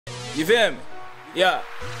You feel me? Yeah.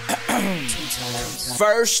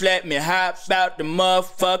 First, let me hop out the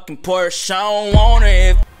motherfucking Porsche. I don't want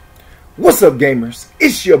it. What's up, gamers?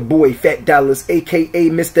 It's your boy PHATDOLLAZ, aka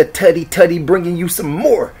Mr. Tutty Tutty, bringing you some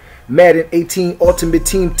more Madden 18 Ultimate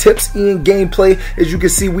Team tips and gameplay. As you can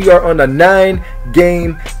see, we are on a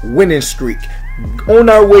 9-game winning streak. On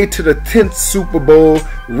our way to the 10th Super Bowl,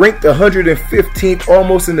 ranked 115th,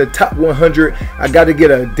 almost in the top 100. I got to get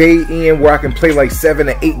a day in where I can play like 7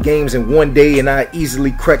 or 8 games in one day, and I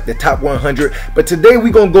easily crack the top 100. But today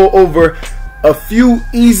we're going to go over a few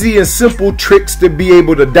easy and simple tricks to be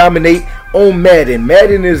able to dominate on Madden.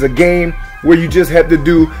 Madden is a game where you just have to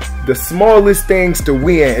do the smallest things to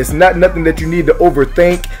win. It's not nothing that you need to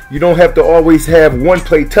overthink. You don't have to always have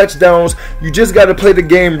one-play touchdowns. You just got to play the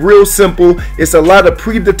game real simple. It's a lot of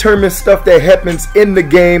predetermined stuff that happens in the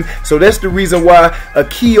game. So that's the reason why a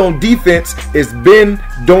key on defense is bend,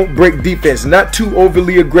 don't break defense. Not too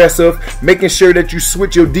overly aggressive, making sure that you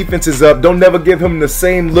switch your defenses up. Don't never give him the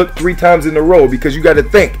same look 3 times in a row, because you got to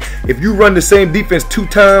think, if you run the same defense 2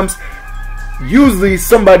 times, usually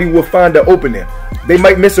somebody will find an opening. They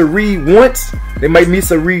might miss a read once, they might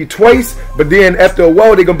miss a read twice, but then after a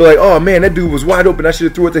while they're gonna be like, oh man, that dude was wide open, I should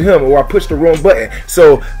have threw it to him, or I pushed the wrong button.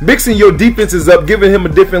 So mixing your defenses up, giving him a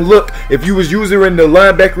different look. If you was using the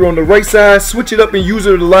linebacker on the right side, switch it up and use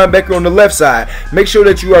the linebacker on the left side. Make sure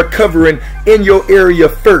that you are covering in your area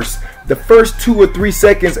first. The first 2 or 3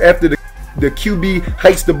 seconds after the QB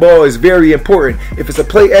hikes the ball is very important. If it's a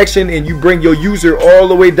play action and you bring your user all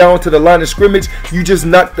the way down to the line of scrimmage, you just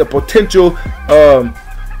knocked the potential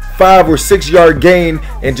 5 or 6 yard gain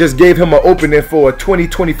and just gave him an opening for a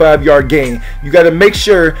 20-25 yard gain. You got to make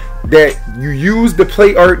sure that you use the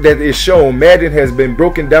play art that is shown. Madden has been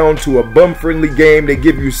broken down to a bum-friendly game. They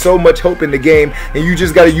give you so much hope in the game, and you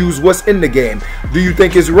just got to use what's in the game. Do you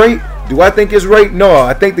think it's right? Do I think it's right? No,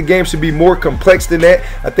 I think the game should be more complex than that.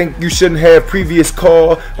 I think you shouldn't have previous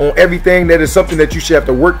call on everything. That is something that you should have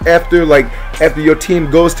to work after. Like after your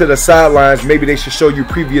team goes to the sidelines, maybe they should show you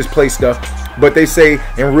previous play stuff. But they say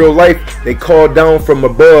in real life, they call down from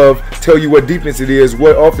above, tell you what defense it is,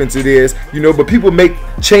 what offense it is, you know, but people make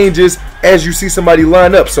changes as you see somebody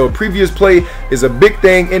line up. So previous play is a big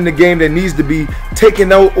thing in the game that needs to be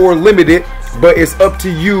taken out or limited, but it's up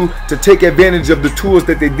to you to take advantage of the tools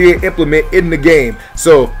that they did implement in the game.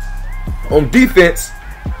 So on defense,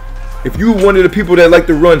 if you one of the people that like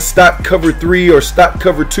to run stock cover 3 or stock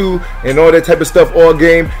cover 2 and all that type of stuff all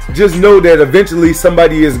game, just know that eventually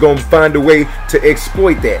somebody is going to find a way to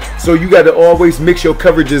exploit that. So you got to always mix your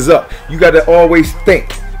coverages up. You got to always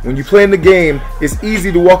think. When you play in the game, it's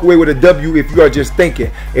easy to walk away with a W if you are just thinking.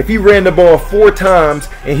 If he ran the ball 4 times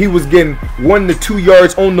and he was getting 1 to 2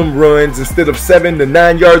 yards on them runs instead of 7 to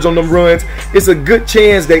 9 yards on them runs, it's a good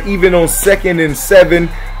chance that even on 2nd and 7,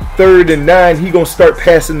 3rd and 9, he gonna start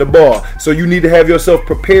passing the ball. So you need to have yourself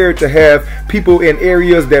prepared to have people in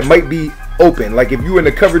areas that might be open. Like if you in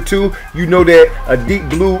the cover 2, you know that a deep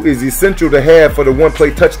blue is essential to have for the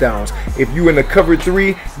one-play touchdowns. If you in the cover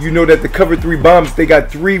 3, you know that the cover 3 bombs, they got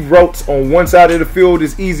 3 routes on one side of the field.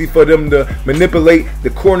 It's easy for them to manipulate the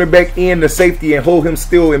cornerback and the safety and hold him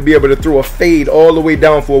still and be able to throw a fade all the way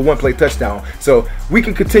down for a one-play touchdown. So we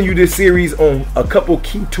can continue this series on a couple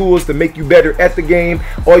key tools to make you better at the game.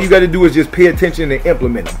 All you got to do is just pay attention and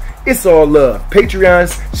implement them. It's all love.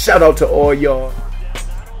 Patreons, shout out to all y'all.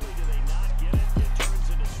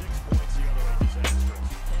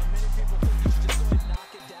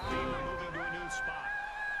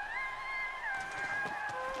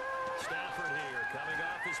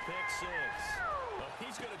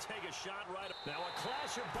 He's going to take a shot right. Now a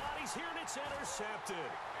clash of bodies here, and it's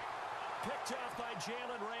intercepted. Picked off by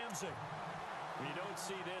Jalen Ramsey. You don't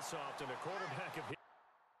see this often. A quarterback of